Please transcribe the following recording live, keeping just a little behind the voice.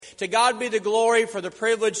To God be the glory for the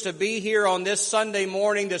privilege to be here on this Sunday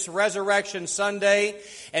morning, this Resurrection Sunday.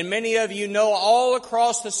 And many of you know all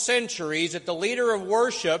across the centuries that the leader of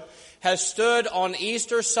worship has stood on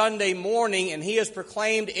Easter Sunday morning and he has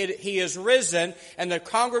proclaimed he is risen, and the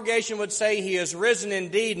congregation would say he is risen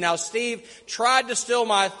indeed. Now Steve tried to steal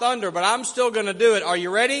my thunder, but I'm still going to do it. Are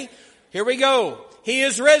you ready? Here we go. He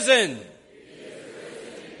is risen.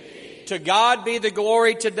 To God be the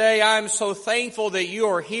glory today. I am so thankful that you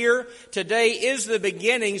are here. Today is the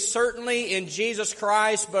beginning, certainly in Jesus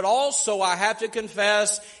Christ, but also I have to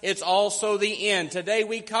confess it's also the end. Today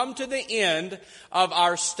we come to the end of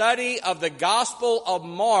our study of the Gospel of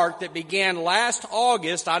Mark that began last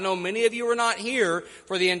August. I know many of you were not here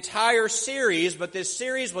for the entire series, but this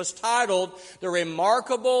series was titled The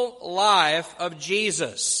Remarkable Life of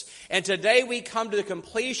Jesus. And today we come to the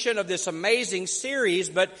completion of this amazing series,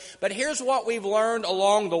 but here's what we've learned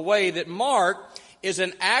along the way, that Mark is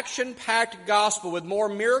an action-packed gospel with more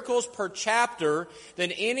miracles per chapter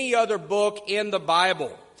than any other book in the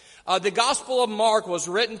Bible. The Gospel of Mark was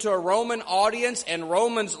written to a Roman audience, and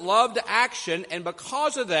Romans loved action, and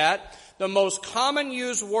because of that, the most common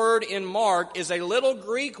used word in Mark is a little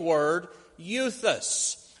Greek word,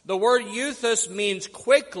 euthus. The word euthus means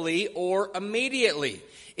quickly or immediately.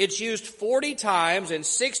 It's used 40 times in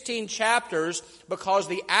 16 chapters because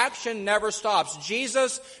the action never stops.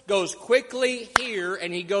 Jesus goes quickly here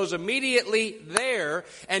and he goes immediately there.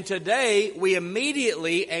 And today we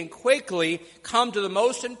immediately and quickly come to the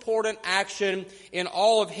most important action in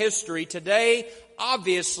all of history. Today,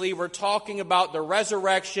 obviously, we're talking about the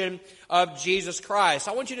resurrection of Jesus Christ.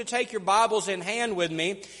 I want you to take your Bibles in hand with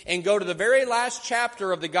me and go to the very last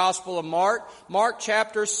chapter of the Gospel of Mark, Mark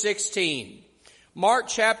chapter 16. Mark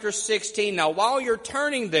chapter 16. Now, while you're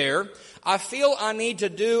turning there, I feel I need to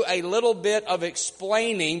do a little bit of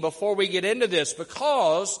explaining before we get into this,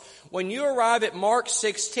 because when you arrive at Mark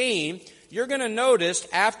 16, you're going to notice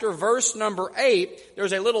after verse number 8,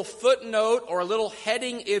 there's a little footnote or a little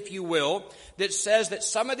heading, if you will, that says that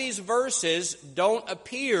some of these verses don't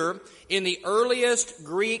appear in the earliest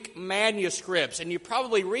Greek manuscripts. And you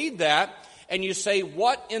probably read that and you say,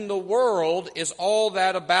 what in the world is all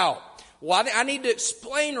that about? Well, I need to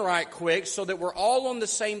explain right quick so that we're all on the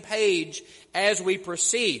same page as we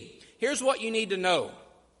proceed. Here's what you need to know.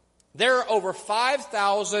 There are over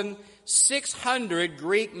 5,600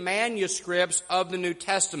 Greek manuscripts of the New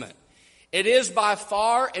Testament. It is by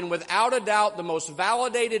far and without a doubt the most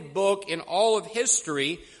validated book in all of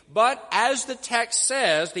history, but as the text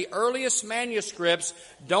says, the earliest manuscripts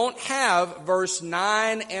don't have verse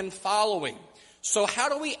 9 and following. So how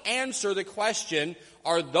do we answer the question,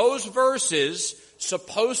 are those verses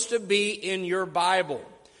supposed to be in your Bible?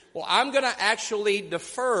 Well, I'm going to actually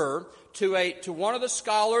defer to one of the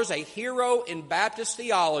scholars, a hero in Baptist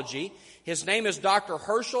theology. His name is Dr.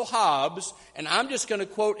 Herschel Hobbs, and I'm just going to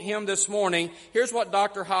quote him this morning. Here's what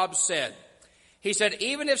Dr. Hobbs said. He said,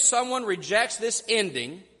 even if someone rejects this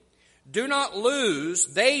ending, they do not lose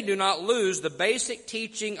the basic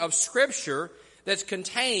teaching of Scripture that's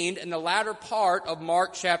contained in the latter part of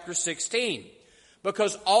Mark chapter 16.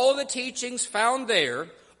 Because all of the teachings found there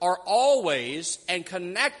are always and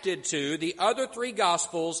connected to the other three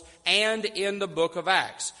Gospels and in the book of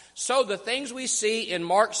Acts. So the things we see in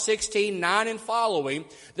Mark 16, 9 and following,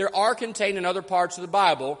 there are contained in other parts of the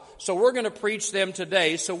Bible. So we're going to preach them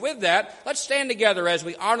today. So with that, let's stand together as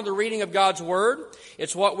we honor the reading of God's Word.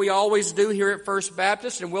 It's what we always do here at First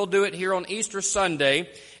Baptist, and we'll do it here on Easter Sunday.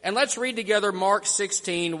 And let's read together Mark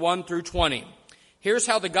 16, 1 through 20. Here's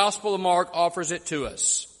how the Gospel of Mark offers it to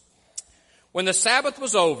us. When the Sabbath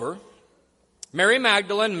was over, Mary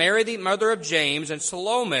Magdalene, Mary the mother of James, and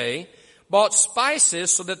Salome bought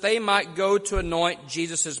spices so that they might go to anoint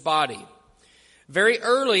Jesus' body. Very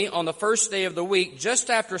early on the first day of the week,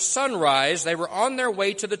 just after sunrise, they were on their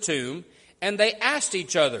way to the tomb, and they asked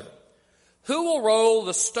each other, "Who will roll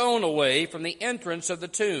the stone away from the entrance of the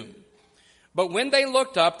tomb?" But when they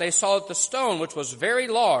looked up, they saw that the stone, which was very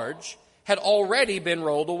large, had already been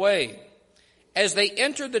rolled away. As they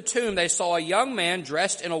entered the tomb, they saw a young man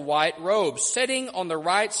dressed in a white robe, sitting on the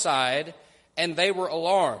right side, and they were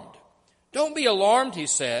alarmed. "Don't be alarmed," he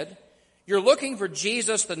said. "You're looking for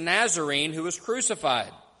Jesus the Nazarene who was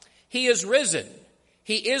crucified. He is risen.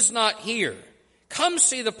 He is not here. Come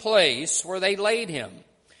see the place where they laid him.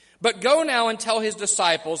 But go now and tell his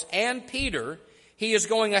disciples and Peter, he is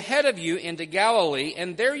going ahead of you into Galilee,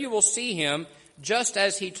 and there you will see him just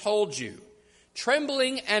as he told you."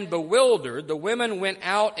 Trembling and bewildered, the women went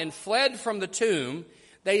out and fled from the tomb.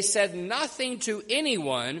 They said nothing to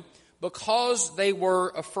anyone because they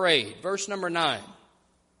were afraid. Verse number 9.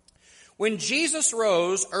 When Jesus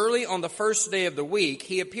rose early on the first day of the week,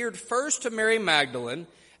 he appeared first to Mary Magdalene,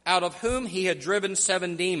 out of whom he had driven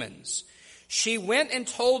 7 demons. She went and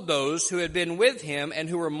told those who had been with him and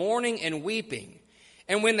who were mourning and weeping.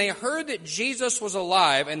 And when they heard that Jesus was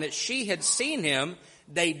alive and that she had seen him,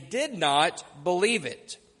 they did not believe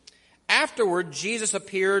it. Afterward, Jesus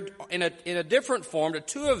appeared in a different form to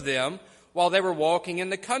 2 of them while they were walking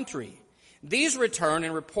in the country. These returned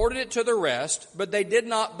and reported it to the rest, but they did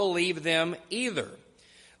not believe them either.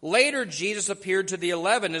 Later, Jesus appeared to the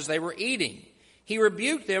 11 as they were eating. He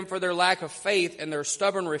rebuked them for their lack of faith and their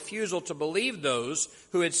stubborn refusal to believe those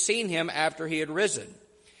who had seen him after he had risen.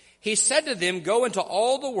 He said to them, "Go into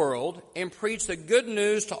all the world and preach the good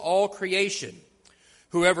news to all creation.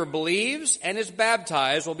 Whoever believes and is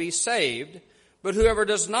baptized will be saved, but whoever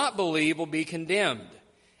does not believe will be condemned.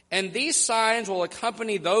 And these signs will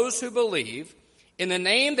accompany those who believe. In my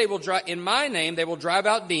name they will drive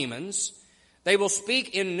out demons. They will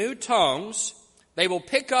speak in new tongues. They will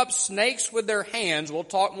pick up snakes with their hands." We'll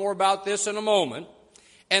talk more about this in a moment.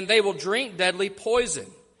 "And they will drink deadly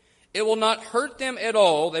poison. It will not hurt them at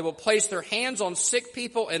all. They will place their hands on sick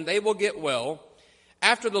people and they will get well."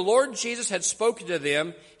 After the Lord Jesus had spoken to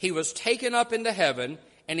them, he was taken up into heaven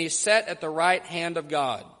and he sat at the right hand of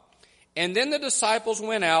God. And then the disciples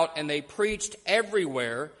went out and they preached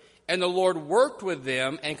everywhere, and the Lord worked with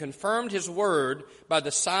them and confirmed his word by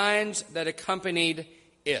the signs that accompanied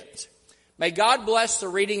it. May God bless the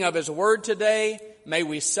reading of his word today. May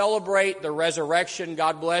we celebrate the resurrection.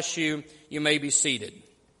 God bless you. You may be seated.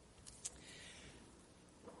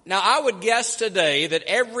 Now, I would guess today that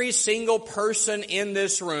every single person in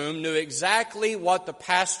this room knew exactly what the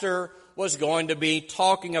pastor was going to be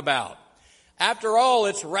talking about. After all,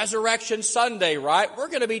 it's Resurrection Sunday, right? We're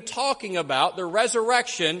going to be talking about the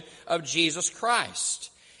resurrection of Jesus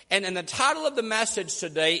Christ. And the title of the message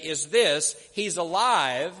today is this: He's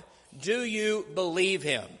alive. Do you believe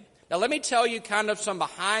him? Now, let me tell you kind of some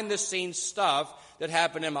behind-the-scenes stuff that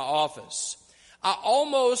happened in my office. I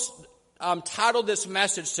almost titled this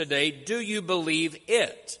message today, "Do you believe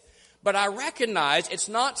it?" But I recognize it's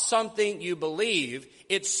not something you believe.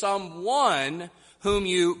 It's someone whom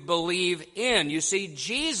you believe in. You see,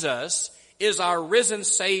 Jesus is our risen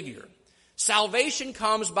Savior. Salvation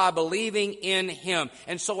comes by believing in him.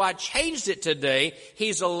 And so I changed it today.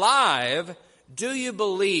 He's alive. Do you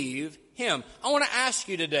believe him? I want to ask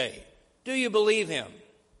you today, do you believe him?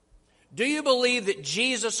 Do you believe that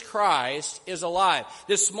Jesus Christ is alive?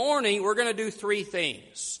 This morning, we're going to do 3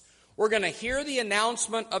 things. We're going to hear the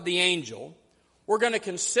announcement of the angel. We're going to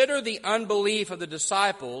consider the unbelief of the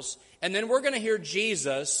disciples. And then we're going to hear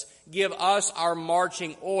Jesus give us our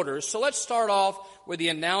marching orders. So let's start off with the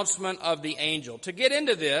announcement of the angel. To get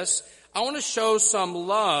into this, I want to show some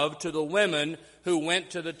love to the women who went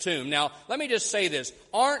to the tomb. Now, let me just say this.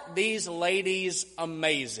 Aren't these ladies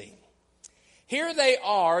amazing? Here they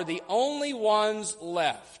are, the only ones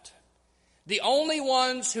left. The only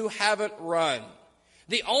ones who haven't run.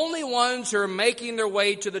 The only ones who are making their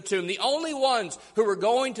way to the tomb. The only ones who were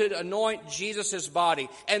going to anoint Jesus' body.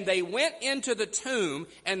 And they went into the tomb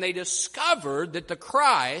and they discovered that the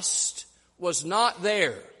Christ was not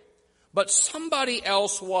there, but somebody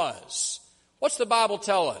else was. What's the Bible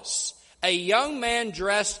tell us? A young man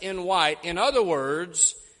dressed in white. In other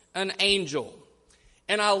words, an angel.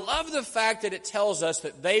 And I love the fact that it tells us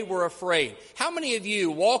that they were afraid. How many of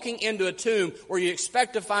you walking into a tomb where you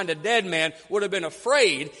expect to find a dead man would have been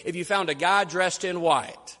afraid if you found a guy dressed in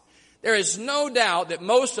white? There is no doubt that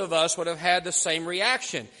most of us would have had the same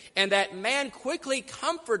reaction. And that man quickly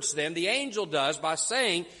comforts them, the angel does, by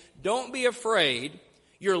saying, "Don't be afraid.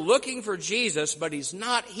 You're looking for Jesus, but he's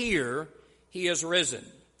not here. He is risen."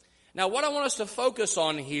 Now, what I want us to focus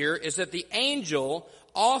on here is that the angel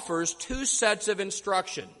offers 2 sets of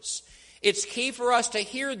instructions. It's key for us to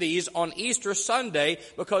hear these on Easter Sunday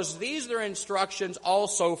because these are instructions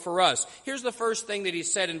also for us. Here's the first thing that he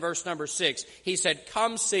said in verse number 6. He said,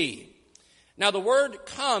 "Come see." Now, the word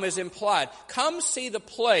 "come" is implied. Come see the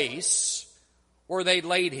place where they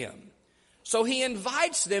laid him. So he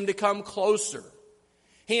invites them to come closer.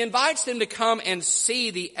 He invites them to come and see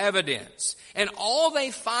the evidence. And all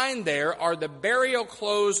they find there are the burial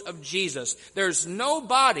clothes of Jesus. There's no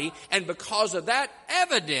body, and because of that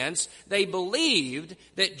evidence, they believed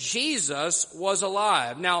that Jesus was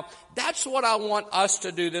alive. Now, that's what I want us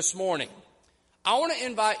to do this morning. I want to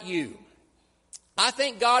invite you. I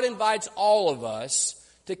think God invites all of us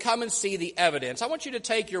to come and see the evidence. I want you to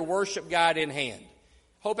take your worship guide in hand.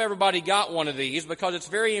 Hope everybody got one of these because it's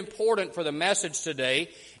very important for the message today.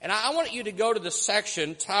 And I want you to go to the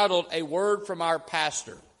section titled "A Word from Our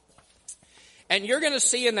Pastor." And you're going to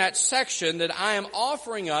see in that section that I am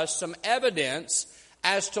offering us some evidence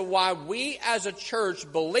as to why we as a church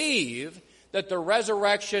believe that the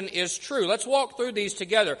resurrection is true. Let's walk through these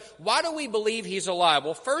together. Why do we believe he's alive?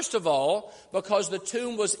 Well, first of all, because the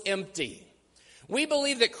tomb was empty. We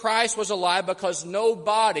believe that Christ was alive because no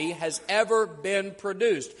body has ever been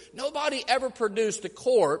produced. Nobody ever produced the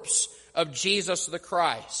corpse of Jesus the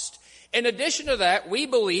Christ. In addition to that, we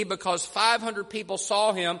believe because 500 people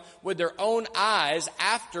saw him with their own eyes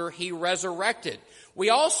after he resurrected. We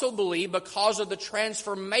also believe because of the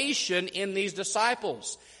transformation in these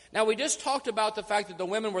disciples. Now, we just talked about the fact that the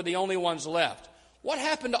women were the only ones left. What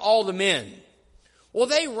happened to all the men? Well,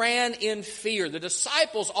 they ran in fear. The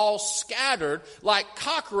disciples all scattered like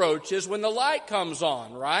cockroaches when the light comes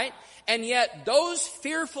on, right? And yet those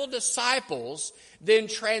fearful disciples then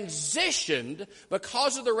transitioned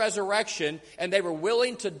because of the resurrection, and they were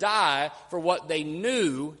willing to die for what they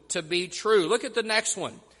knew to be true. Look at the next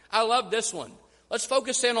one. I love this one. Let's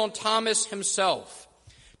focus in on Thomas himself.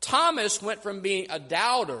 Thomas went from being a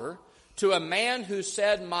doubter to a man who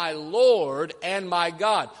said, "My Lord and my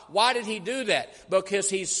God." Why did he do that? Because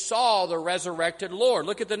he saw the resurrected Lord.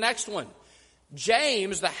 Look at the next one.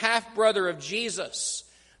 James, the half-brother of Jesus.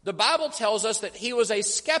 The Bible tells us that he was a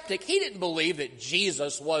skeptic. He didn't believe that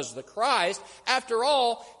Jesus was the Christ. After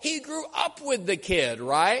all, he grew up with the kid,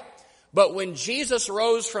 right? But when Jesus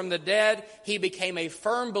rose from the dead, he became a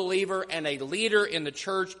firm believer and a leader in the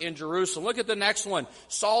church in Jerusalem. Look at the next one.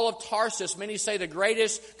 Saul of Tarsus, many say the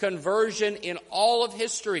greatest conversion in all of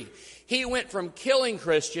history. He went from killing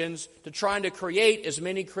Christians to trying to create as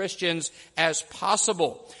many Christians as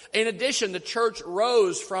possible. In addition, the church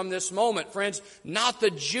rose from this moment, friends, not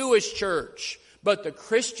the Jewish church, but the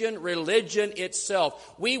Christian religion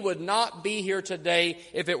itself. We would not be here today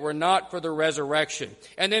if it were not for the resurrection.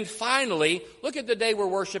 And then finally, look at the day we're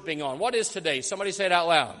worshiping on. What is today? Somebody say it out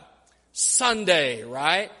loud. Sunday,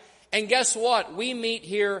 right? And guess what? We meet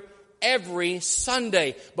here every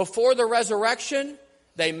Sunday. Before the resurrection,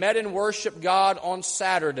 they met and worshiped God on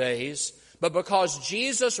Saturdays. But because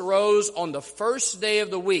Jesus rose on the first day of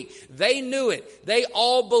the week, they knew it. They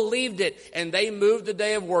all believed it. And they moved the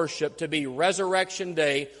day of worship to be Resurrection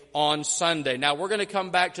Day on Sunday. Now, we're going to come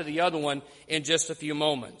back to the other one in just a few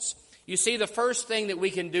moments. You see, the first thing that we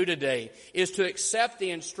can do today is to accept the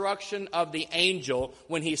instruction of the angel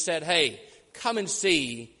when he said, "Hey, come and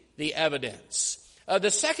see the evidence." The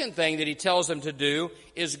second thing that he tells them to do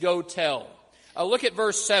is go tell. Look at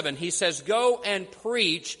verse 7. He says, "Go and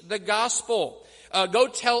preach the gospel." Go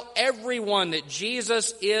tell everyone that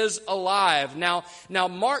Jesus is alive. Now,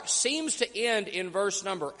 Mark seems to end in verse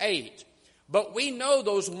number 8. But we know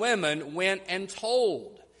those women went and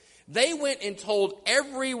told. They went and told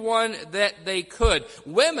everyone that they could.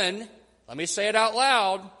 Women, let me say it out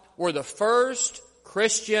loud, were the first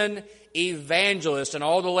Christian evangelists. And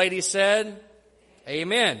all the ladies said,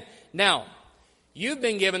 amen. Now, you've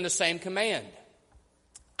been given the same command.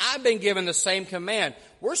 I've been given the same command.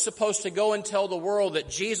 We're supposed to go and tell the world that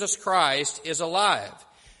Jesus Christ is alive.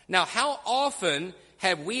 Now, how often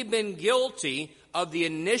have we been guilty of the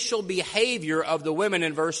initial behavior of the women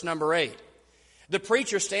in verse number 8? The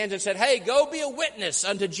preacher stands and said, "Hey, go be a witness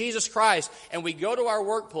unto Jesus Christ." And we go to our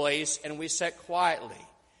workplace and we sit quietly.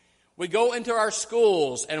 We go into our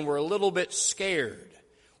schools and we're a little bit scared.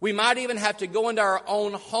 We might even have to go into our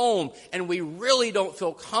own home and we really don't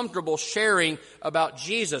feel comfortable sharing about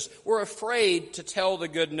Jesus. We're afraid to tell the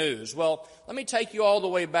good news. Well, let me take you all the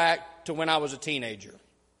way back to when I was a teenager.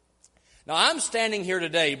 Now, I'm standing here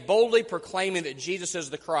today boldly proclaiming that Jesus is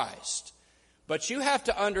the Christ. But you have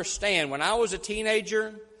to understand, when I was a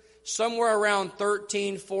teenager, somewhere around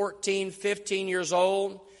 13, 14, 15 years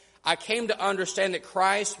old, I came to understand that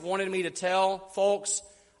Christ wanted me to tell folks,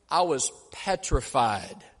 I was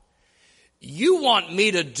petrified. You want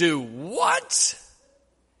me to do what?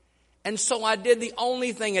 And so I did the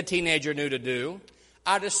only thing a teenager knew to do.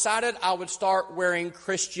 I decided I would start wearing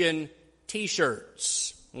Christian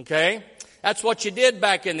t-shirts. Okay? That's what you did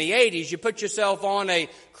back in the 80s. You put yourself on a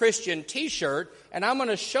Christian t-shirt, and I'm going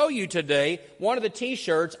to show you today one of the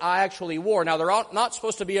t-shirts I actually wore. Now, they're all not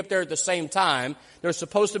supposed to be up there at the same time. They're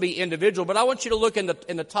supposed to be individual, but I want you to look in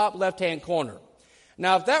the top left-hand corner.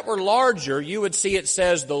 Now, if that were larger, you would see it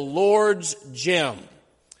says the Lord's Gym.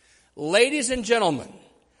 Ladies and gentlemen,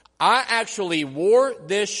 I actually wore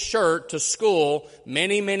this shirt to school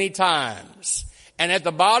many, many times. And at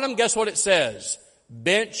the bottom, guess what it says?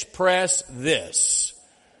 Bench press this.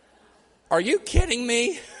 Are you kidding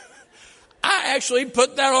me? I actually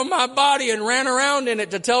put that on my body and ran around in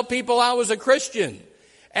it to tell people I was a Christian.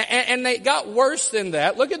 And they got worse than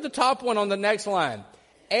that. Look at the top one on the next line.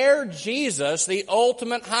 Air Jesus, the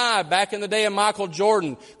ultimate high, back in the day of Michael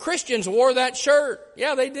Jordan. Christians wore that shirt.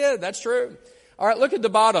 Yeah, they did. That's true. All right, look at the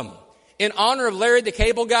bottom. In honor of Larry the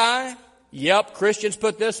Cable Guy, yep, Christians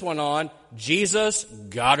put this one on. Jesus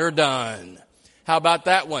got her done. How about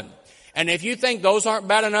that one? And if you think those aren't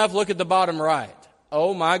bad enough, look at the bottom right.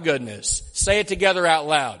 Oh my goodness. Say it together out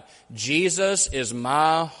loud. Jesus is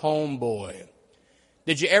my homeboy.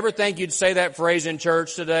 Did you ever think you'd say that phrase in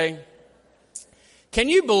church today? Can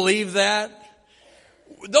you believe that?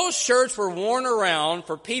 Those shirts were worn around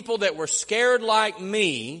for people that were scared like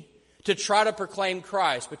me to try to proclaim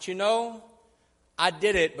Christ. But you know, I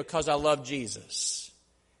did it because I love Jesus.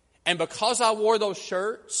 And because I wore those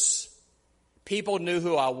shirts, people knew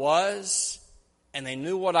who I was, and they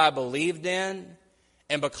knew what I believed in.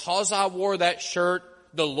 And because I wore that shirt,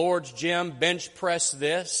 the Lord's Gym bench press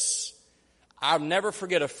this, I'll never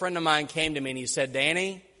forget a friend of mine came to me and he said,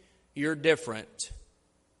 Danny, you're different,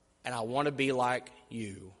 and I want to be like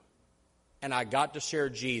you. And I got to share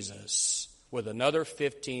Jesus with another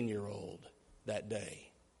 15-year-old that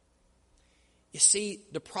day. You see,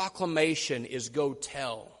 the proclamation is go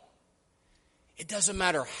tell. It doesn't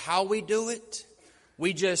matter how we do it.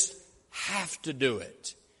 We just have to do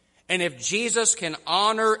it. And if Jesus can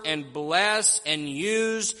honor and bless and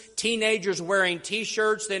use teenagers wearing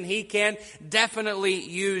t-shirts, then He can definitely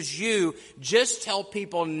use you. Just tell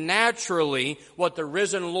people naturally what the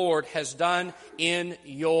risen Lord has done in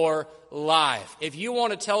your life. If you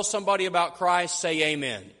want to tell somebody about Christ, say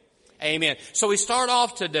amen. Amen. So we start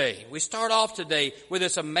off today with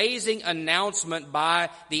this amazing announcement by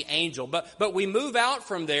the angel. But we move out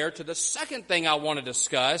from there to the second thing I want to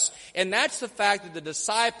discuss, and that's the fact that the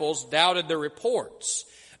disciples doubted the reports.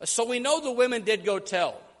 So we know the women did go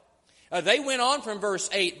tell. They went on from verse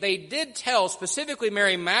 8. They did tell, specifically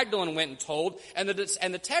Mary Magdalene went and told, and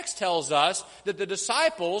the text tells us that the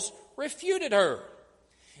disciples refuted her.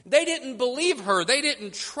 They didn't believe her. They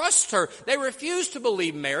didn't trust her. They refused to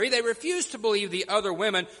believe Mary. They refused to believe the other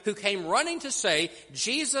women who came running to say,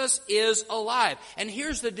 Jesus is alive. And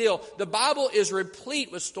here's the deal. The Bible is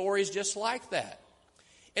replete with stories just like that.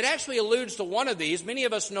 It actually alludes to one of these. Many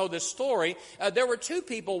of us know this story. There were two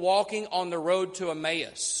people walking on the road to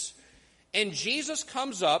Emmaus. And Jesus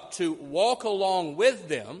comes up to walk along with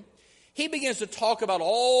them. He begins to talk about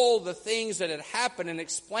all the things that had happened and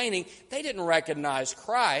explaining they didn't recognize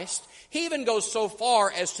Christ. He even goes so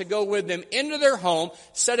far as to go with them into their home,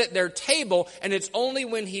 sit at their table, and it's only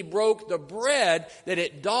when He broke the bread that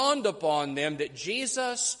it dawned upon them that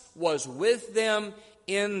Jesus was with them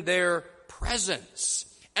in their presence.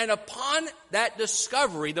 And upon that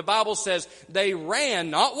discovery, the Bible says they ran,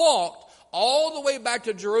 not walked, all the way back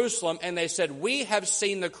to Jerusalem, and they said, we have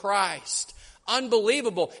seen the Christ.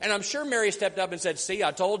 Unbelievable. And I'm sure Mary stepped up and said, see,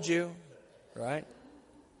 I told you. Right?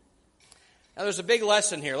 Now there's a big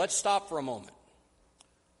lesson here. Let's stop for a moment.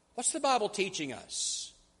 What's the Bible teaching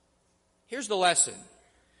us? Here's the lesson.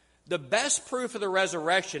 The best proof of the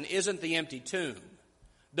resurrection isn't the empty tomb.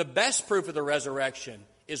 The best proof of the resurrection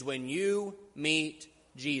is when you meet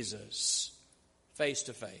Jesus face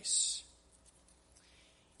to face.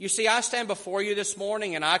 You see, I stand before you this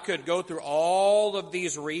morning and I could go through all of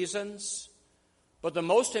these reasons, but the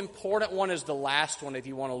most important one is the last one if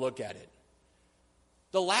you want to look at it.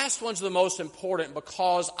 The last one's the most important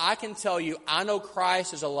because I can tell you I know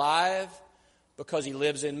Christ is alive because He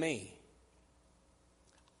lives in me.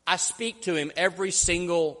 I speak to Him every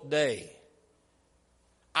single day.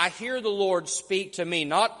 I hear the Lord speak to me,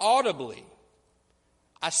 not audibly.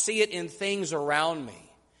 I see it in things around me.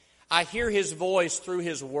 I hear His voice through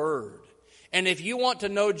His Word. And if you want to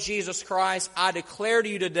know Jesus Christ, I declare to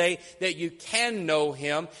you today that you can know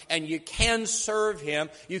Him and you can serve Him.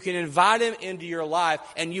 You can invite Him into your life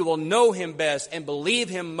and you will know Him best and believe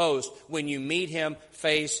Him most when you meet Him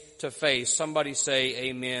face to face. Somebody say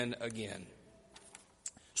amen again.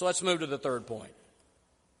 So let's move to the third point.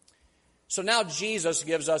 So now Jesus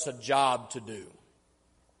gives us a job to do.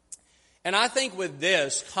 And I think with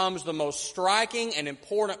this comes the most striking and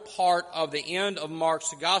important part of the end of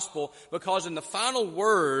Mark's gospel, because in the final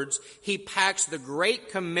words, he packs the Great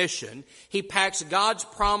Commission, he packs God's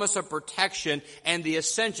promise of protection and the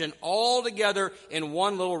ascension all together in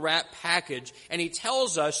one little wrap package, and he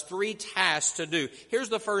tells us 3 tasks to do. Here's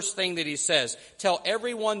the first thing that he says: tell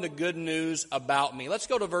everyone the good news about me. Let's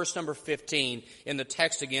go to verse number 15 in the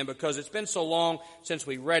text again, because it's been so long since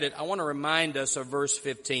we read it. I want to remind us of verse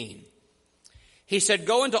 15. He said,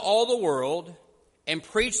 go into all the world and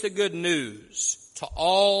preach the good news to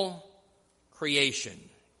all creation.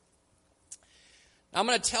 Now, I'm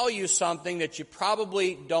going to tell you something that you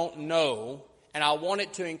probably don't know, and I want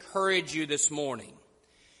it to encourage you this morning.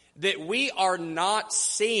 that we are not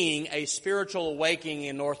seeing a spiritual awakening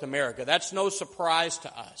in North America. That's no surprise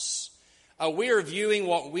to us. We are viewing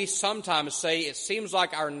what we sometimes say, it seems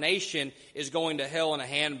like our nation is going to hell in a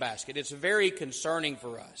handbasket. It's very concerning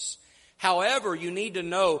for us. However, you need to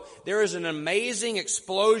know there is an amazing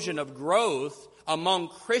explosion of growth among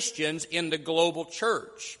Christians in the global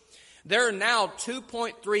church. There are now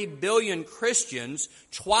 2.3 billion Christians,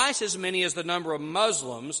 twice as many as the number of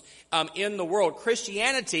Muslims in the world.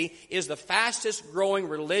 Christianity is the fastest growing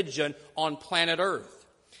religion on planet Earth.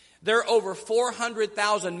 There are over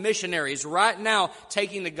 400,000 missionaries right now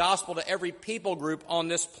taking the gospel to every people group on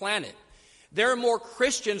this planet. There are more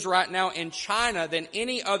Christians right now in China than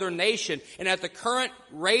any other nation. And at the current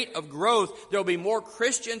rate of growth, there will be more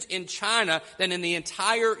Christians in China than in the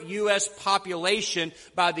entire U.S. population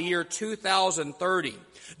by the year 2030.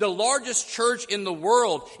 The largest church in the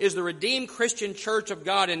world is the Redeemed Christian Church of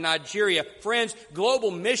God in Nigeria. Friends,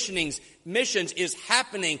 global missions is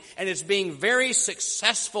happening and it's being very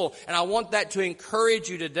successful. And I want that to encourage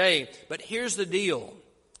you today. But here's the deal.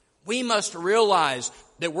 We must realize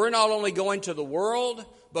that we're not only going to the world,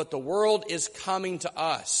 but the world is coming to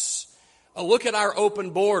us. Look at our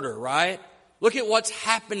open border, right? Look at what's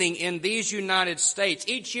happening in these United States.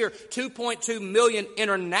 Each year, 2.2 million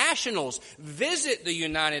internationals visit the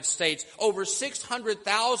United States. Over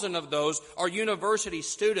 600,000 of those are university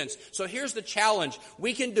students. So here's the challenge.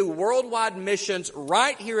 We can do worldwide missions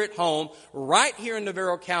right here at home, right here in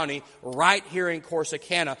Navarro County, right here in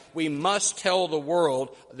Corsicana. We must tell the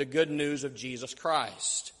world the good news of Jesus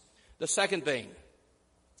Christ. The second thing,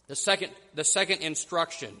 the second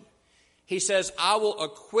instruction. He says, I will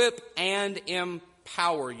equip and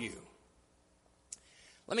empower you.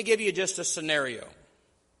 Let me give you just a scenario.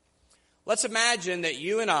 Let's imagine that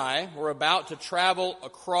you and I were about to travel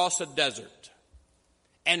across a desert,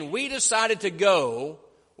 and we decided to go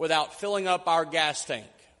without filling up our gas tank.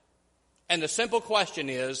 And the simple question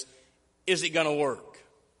is it going to work?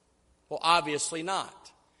 Well, obviously not.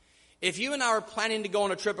 If you and I are planning to go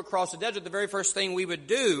on a trip across the desert, the very first thing we would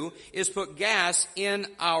do is put gas in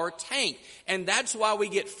our tank. And that's why we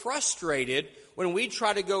get frustrated when we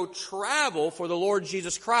try to go travel for the Lord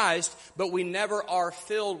Jesus Christ, but we never are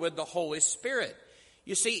filled with the Holy Spirit.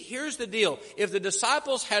 You see, here's the deal. If the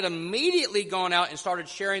disciples had immediately gone out and started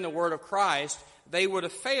sharing the word of Christ, they would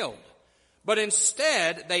have failed. But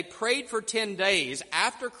instead, they prayed for 10 days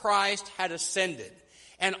after Christ had ascended.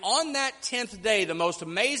 And on that 10th day, the most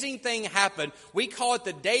amazing thing happened. We call it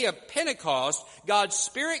the day of Pentecost. God's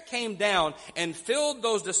Spirit came down and filled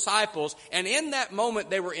those disciples. And in that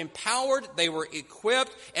moment, they were empowered, they were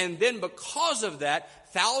equipped. And then because of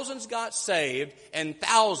that, thousands got saved and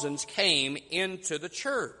thousands came into the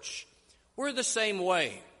church. We're the same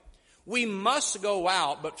way. We must go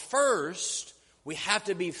out, but first, we have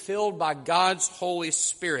to be filled by God's Holy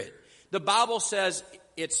Spirit. The Bible says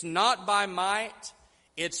it's not by might,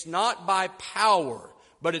 it's not by power,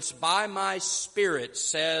 but it's by my Spirit,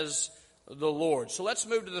 says the Lord. So let's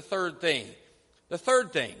move to the third thing. The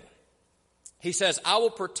third thing, he says, I will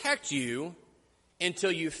protect you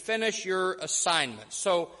until you finish your assignment.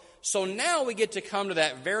 So now we get to come to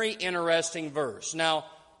that very interesting verse. Now,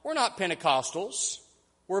 we're not Pentecostals,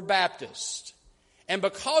 we're Baptists. And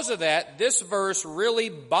because of that, this verse really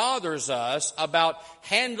bothers us about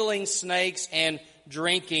handling snakes and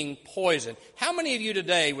drinking poison. How many of you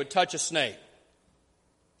today would touch a snake?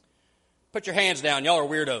 Put your hands down. Y'all are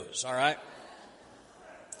weirdos, all right?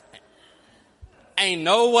 Ain't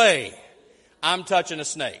no way I'm touching a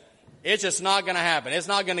snake. It's just not going to happen. It's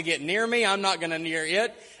not going to get near me. I'm not going to near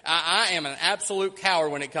it. I am an absolute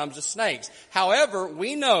coward when it comes to snakes. However,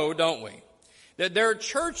 we know, don't we, that there are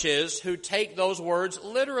churches who take those words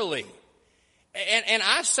literally. And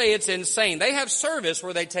I say it's insane. They have service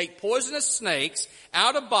where they take poisonous snakes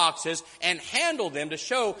out of boxes and handle them to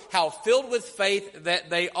show how filled with faith that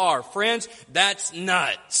they are. Friends, that's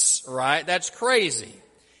nuts, right? That's crazy.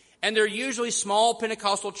 And they're usually small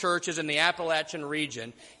Pentecostal churches in the Appalachian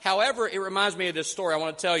region. However, it reminds me of this story. I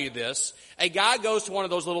want to tell you this. A guy goes to one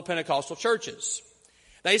of those little Pentecostal churches.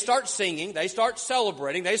 They start singing, they start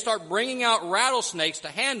celebrating, they start bringing out rattlesnakes to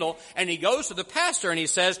handle, and he goes to the pastor and he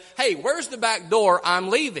says, hey, where's the back door?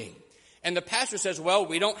 I'm leaving. And the pastor says, well,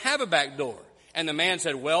 we don't have a back door. And the man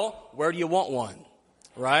said, well, where do you want one?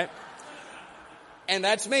 Right? And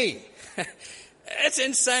that's me. It's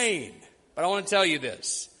insane. But I want to tell you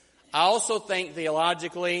this. I also think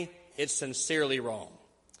theologically it's sincerely wrong.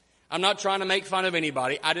 I'm not trying to make fun of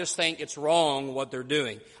anybody. I just think it's wrong what they're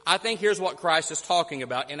doing. I think here's what Christ is talking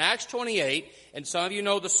about. In Acts 28, and some of you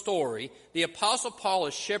know the story, the Apostle Paul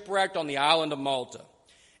is shipwrecked on the island of Malta.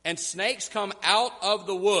 And snakes come out of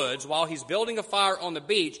the woods while he's building a fire on the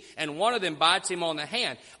beach, and one of them bites him on the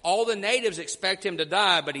hand. All the natives expect him to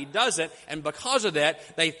die, but he doesn't, and because of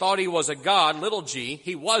that, they thought he was a god, little g.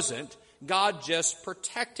 He wasn't. God just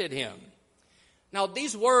protected him. Now,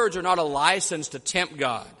 these words are not a license to tempt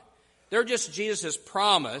God. They're just Jesus'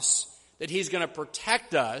 promise that he's going to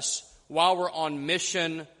protect us while we're on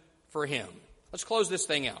mission for him. Let's close this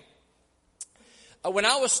thing out. When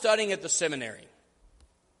I was studying at the seminary,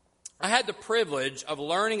 I had the privilege of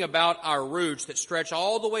learning about our roots that stretch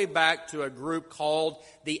all the way back to a group called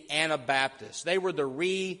the Anabaptists. They were the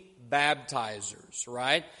re-baptizers,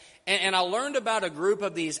 right? And I learned about a group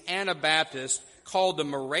of these Anabaptists called the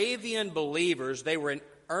Moravian Believers. They were in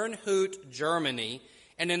Erfurt, Germany.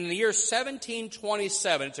 And in the year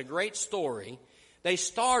 1727, it's a great story, they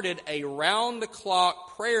started a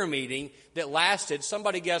round-the-clock prayer meeting that lasted,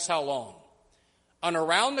 somebody guess how long? An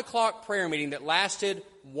around-the-clock prayer meeting that lasted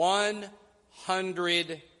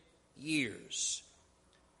 100 years.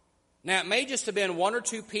 Now, it may just have been one or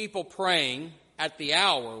two people praying at the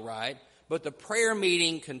hour, right? But the prayer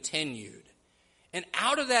meeting continued. And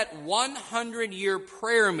out of that 100-year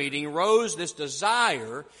prayer meeting rose this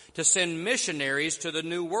desire to send missionaries to the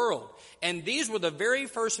New World. And these were the very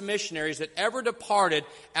first missionaries that ever departed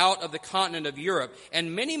out of the continent of Europe.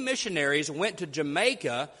 And many missionaries went to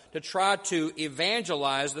Jamaica to try to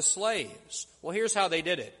evangelize the slaves. Well, here's how they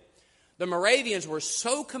did it. The Moravians were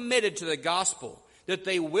so committed to the gospel that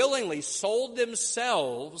they willingly sold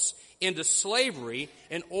themselves into slavery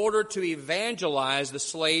in order to evangelize the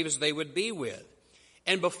slaves they would be with.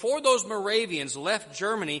 And before those Moravians left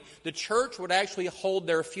Germany, the church would actually hold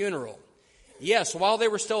their funeral. Yes, while they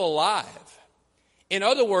were still alive. In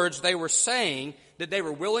other words, they were saying that they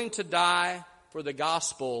were willing to die for the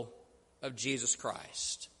gospel of Jesus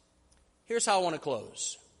Christ. Here's how I want to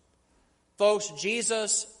close. Folks,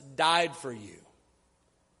 Jesus died for you.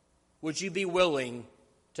 Would you be willing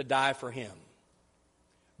to die for him?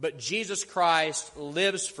 But Jesus Christ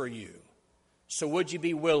lives for you. So would you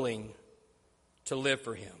be willing to live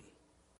for him?